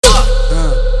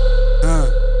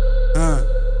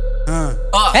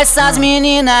Essas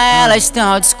meninas, elas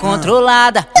estão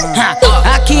descontroladas.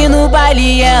 Aqui no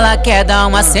baile ela quer dar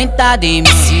uma sentada.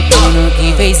 MC Bruno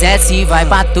quem fez essa e vai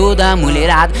pra toda a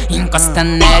mulherada. Encosta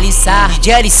nela e Sarra, de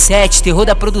L7, terror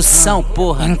da produção,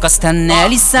 porra. Encosta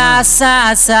nela e Sarra,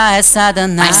 essa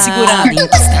danada. Vai segurando,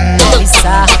 encosta nela e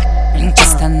Sarra.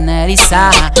 Encosta nela e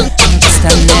Sarra, encosta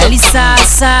nela e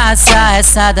Sarra,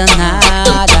 essa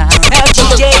danada. É o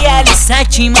DJ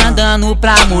L7 mandando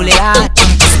pra mulherada.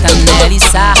 Encosta nela e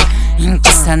Sarra,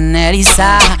 encosta nela e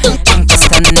Sarra,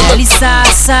 encosta nela e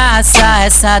Sarra,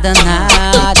 essa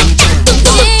danada.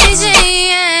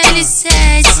 DJ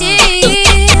L7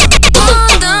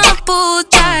 manda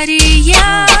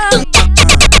putaria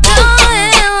pra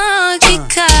ela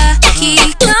quicar,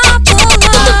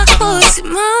 pula por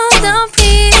cima da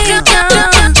pica. Pra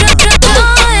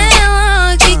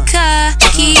ela quicar,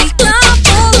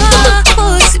 pula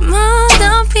por cima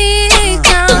da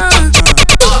pica.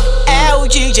 É o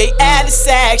DJ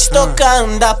L7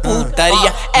 tocando a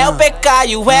putaria. É o PK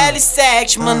e o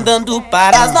L7 mandando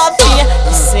para as novinhas.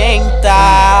 Que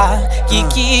senta, que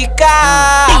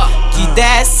quica, que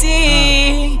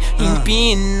desce,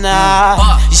 empina.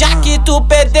 Já que tu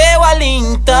perdeu ali,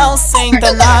 então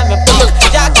senta na minha pica.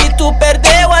 Já que tu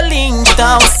perdeu ali,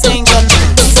 então senta na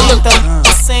minha pica.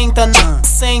 Senta na minha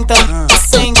pica.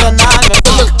 Senta na minha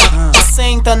pica.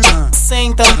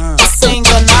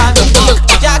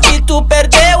 Já que tu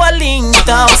perdeu ali,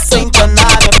 então senta na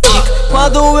minha pica.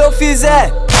 Quando eu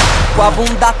fizer, com a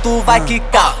bunda tu vai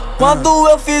quicar. Quando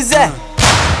eu fizer,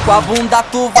 com a bunda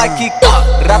tu vai quicar.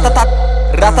 Ratatat,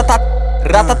 ratatat,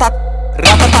 ratatat,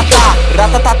 ratatatá,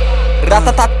 ratatat,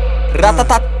 ratatat,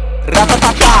 ratatat,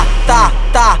 ratatatá, tá,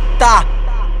 tá, tá,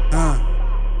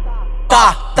 tá, tá,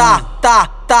 tá,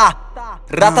 tá,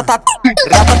 ratatat,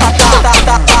 ratatatá, tá, tá,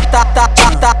 tá, tá, tá,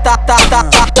 tá, tá, tá, tá,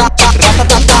 tá,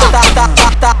 ratatatá, tá,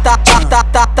 tá, tá, tá.